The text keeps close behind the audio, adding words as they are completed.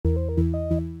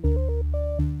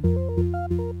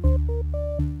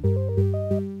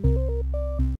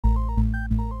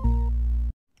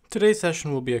Today's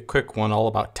session will be a quick one all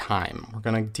about time. We're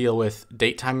going to deal with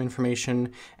date time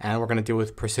information, and we're going to deal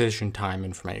with precision time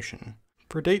information.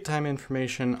 For date time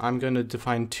information, I'm going to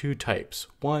define two types.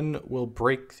 One will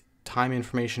break time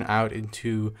information out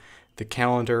into the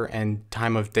calendar and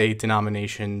time of day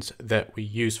denominations that we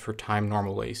use for time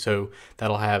normally. So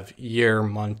that'll have year,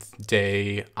 month,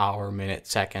 day, hour, minute,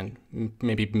 second,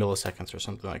 maybe milliseconds or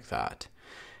something like that.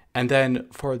 And then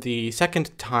for the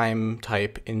second time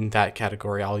type in that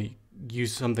category, I'll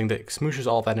use something that smooshes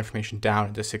all that information down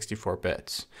into 64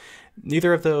 bits.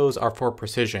 Neither of those are for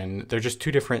precision. They're just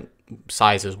two different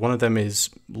sizes. One of them is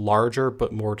larger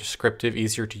but more descriptive,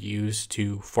 easier to use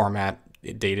to format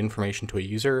date information to a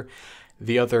user.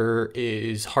 The other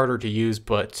is harder to use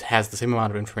but has the same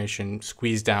amount of information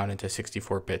squeezed down into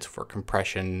 64 bits for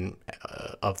compression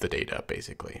of the data,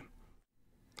 basically.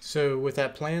 So with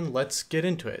that plan, let's get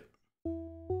into it.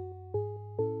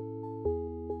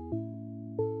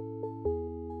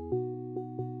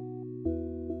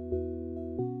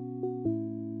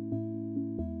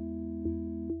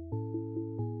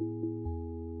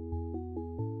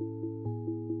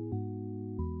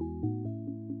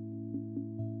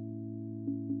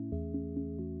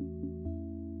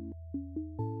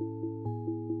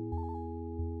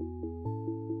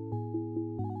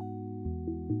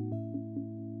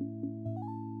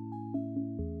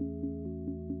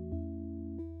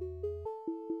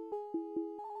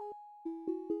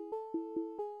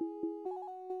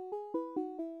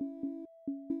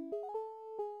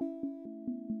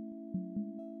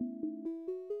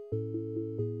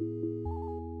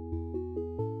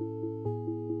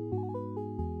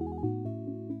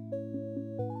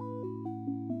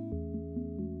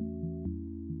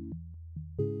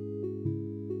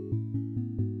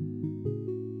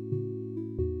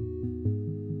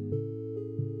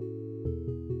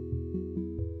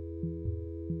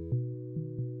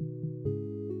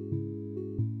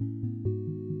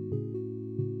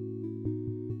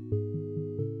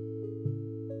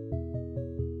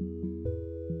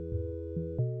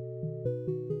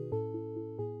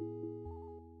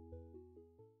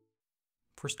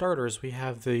 For starters, we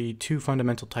have the two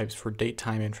fundamental types for date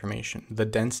time information, the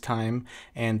dense time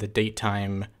and the date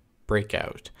time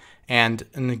breakout. And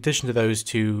in addition to those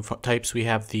two types, we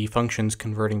have the functions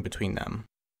converting between them.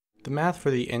 The math for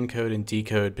the encode and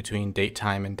decode between date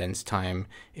time and dense time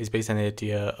is based on the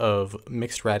idea of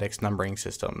mixed radix numbering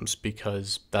systems,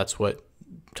 because that's what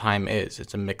time is.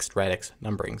 It's a mixed radix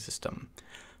numbering system.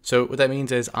 So what that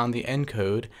means is on the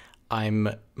encode, I'm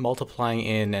multiplying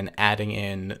in and adding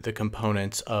in the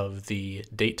components of the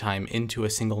date time into a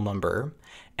single number,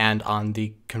 and on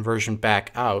the conversion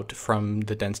back out from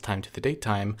the dense time to the date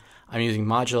time, I'm using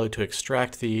modulo to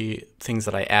extract the things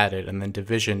that I added and then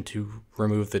division to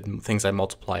remove the things I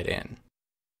multiplied in.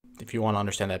 If you want to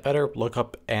understand that better, look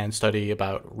up and study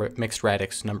about mixed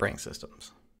radix numbering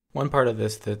systems. One part of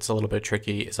this that's a little bit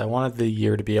tricky is I wanted the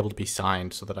year to be able to be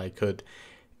signed so that I could,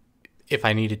 if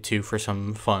I needed to for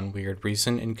some fun, weird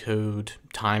reason, encode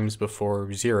times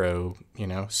before zero,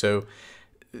 So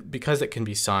because it can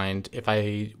be signed, if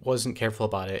I wasn't careful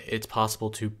about it, it's possible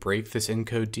to break this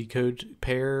encode-decode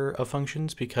pair of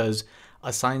functions because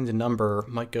a signed number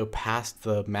might go past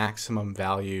the maximum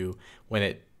value when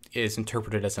it is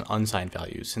interpreted as an unsigned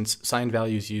value. Since signed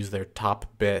values use their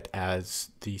top bit as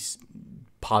the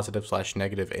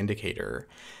positive/negative indicator,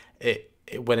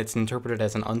 when it's interpreted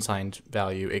as an unsigned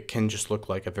value, it can just look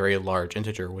like a very large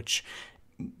integer, which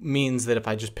means that if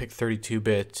I just pick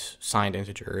 32-bit signed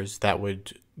integers, that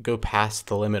would go past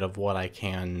the limit of what I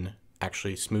can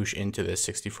actually smoosh into this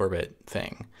 64-bit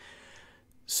thing.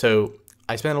 So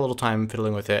I spent a little time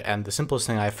fiddling with it, and the simplest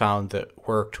thing I found that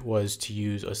worked was to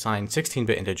use a signed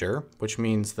 16-bit integer, which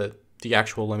means that the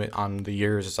actual limit on the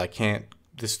years is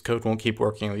this code won't keep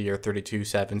working in the year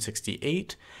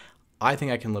 32,768. I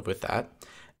think I can live with that.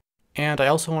 And I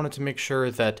also wanted to make sure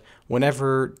that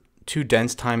whenever two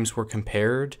dense times were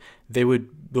compared, the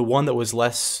one that was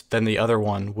less than the other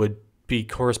one would be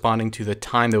corresponding to the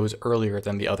time that was earlier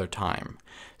than the other time.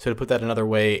 So to put that another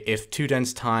way, if two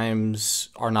dense times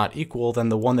are not equal, then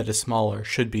the one that is smaller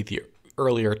should be the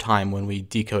earlier time when we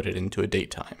decode it into a date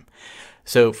time.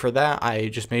 So for that, I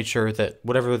just made sure that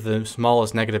whatever the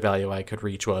smallest negative value I could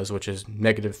reach was, which is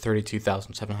negative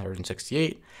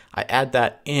 32,768, I add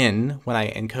that in when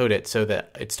I encode it so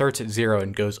that it starts at 0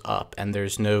 and goes up, and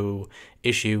there's no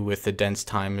issue with the dense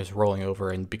times rolling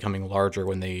over and becoming larger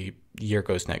when the year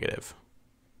goes negative.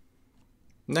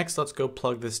 Next, let's go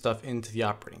plug this stuff into the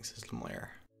operating system layer.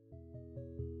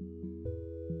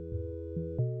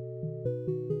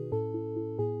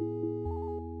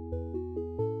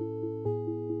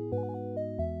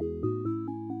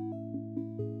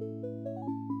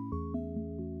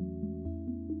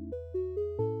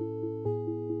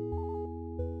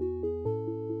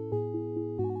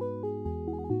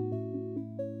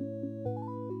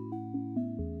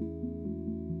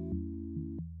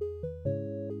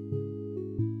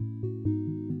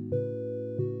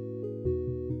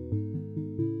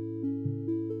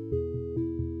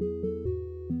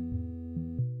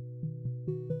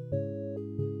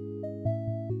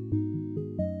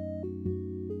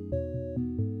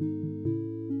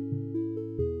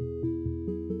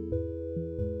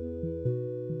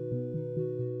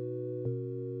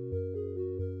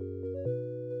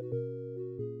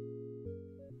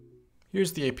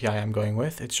 Here's the API I'm going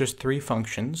with. It's just 3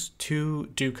 functions. 2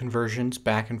 do conversions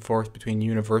back and forth between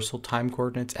universal time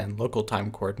coordinates and local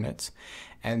time coordinates.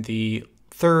 And the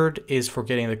third is for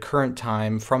getting the current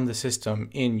time from the system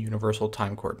in universal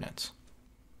time coordinates.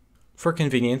 For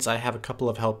convenience, I have a couple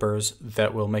of helpers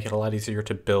that will make it a lot easier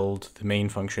to build the main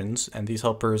functions, and these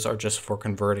helpers are just for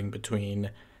converting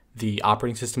between the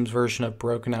operating system's version of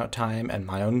broken out time and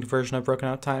my own version of broken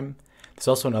out time. There's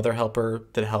also another helper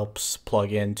that helps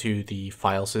plug into the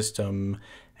file system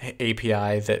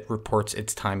API that reports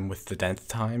its time with the dense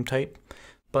time type.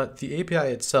 But the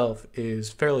API itself is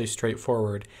fairly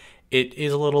straightforward. It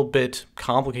is a little bit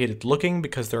complicated looking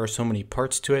because there are so many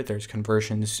parts to it. There's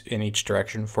conversions in each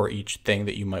direction for each thing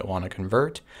that you might want to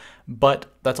convert. But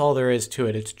that's all there is to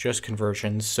it. It's just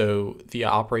conversions. So the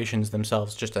operations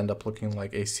themselves just end up looking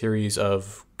like a series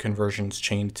of conversions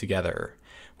chained together,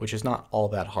 which is not all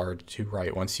that hard to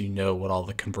write once you know what all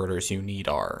the converters you need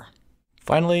are.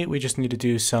 Finally, we just need to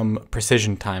do some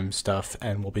precision time stuff,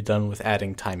 and we'll be done with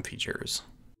adding time features.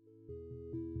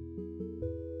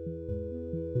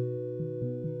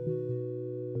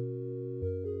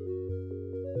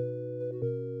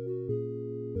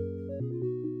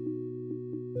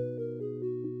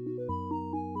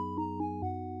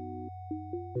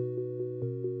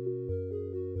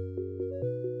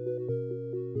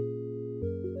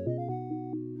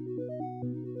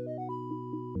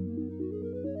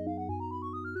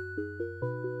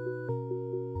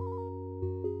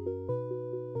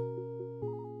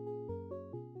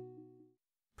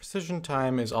 Precision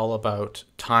time is all about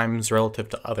times relative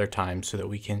to other times so that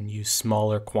we can use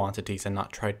smaller quantities and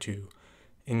not try to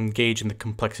engage in the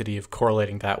complexity of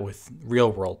correlating that with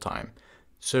real-world time.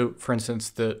 So, for instance,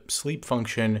 the sleep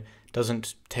function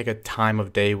doesn't take a time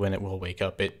of day when it will wake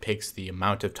up. It takes the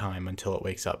amount of time until it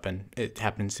wakes up, and it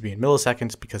happens to be in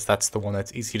milliseconds because that's the one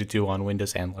that's easy to do on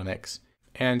Windows and Linux.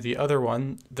 And the other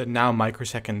one, the now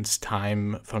microseconds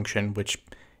time function, which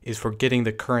is for getting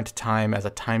the current time as a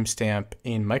timestamp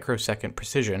in microsecond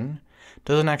precision,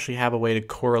 doesn't actually have a way to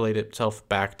correlate itself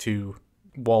back to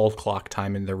wall clock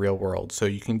time in the real world. So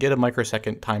you can get a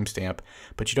microsecond timestamp,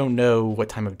 but you don't know what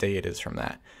time of day it is from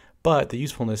that. But the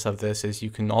usefulness of this is you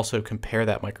can also compare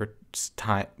that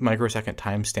microsecond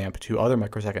timestamp to other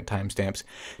microsecond timestamps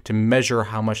to measure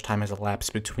how much time has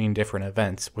elapsed between different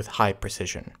events with high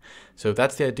precision. So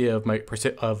that's the idea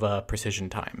of precision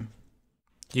time.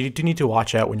 You do need to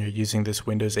watch out when you're using this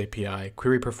Windows API.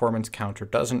 Query performance counter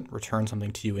doesn't return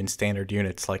something to you in standard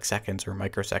units like seconds or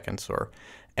microseconds or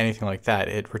anything like that.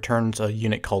 It returns a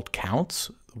unit called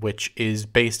counts, which is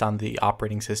based on the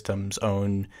operating system's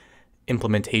own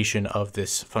implementation of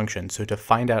this function. So to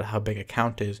find out how big a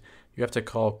count is, you have to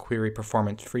call query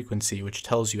performance frequency, which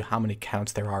tells you how many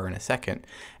counts there are in a second.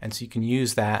 And so you can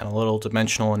use that in a little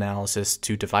dimensional analysis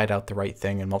to divide out the right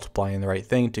thing and multiply in the right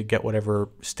thing to get whatever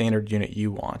standard unit you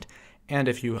want. And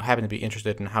if you happen to be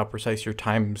interested in how precise your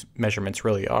time measurements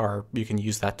really are, you can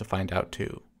use that to find out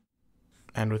too.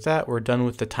 And with that, we're done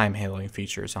with the time handling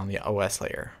features on the OS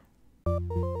layer.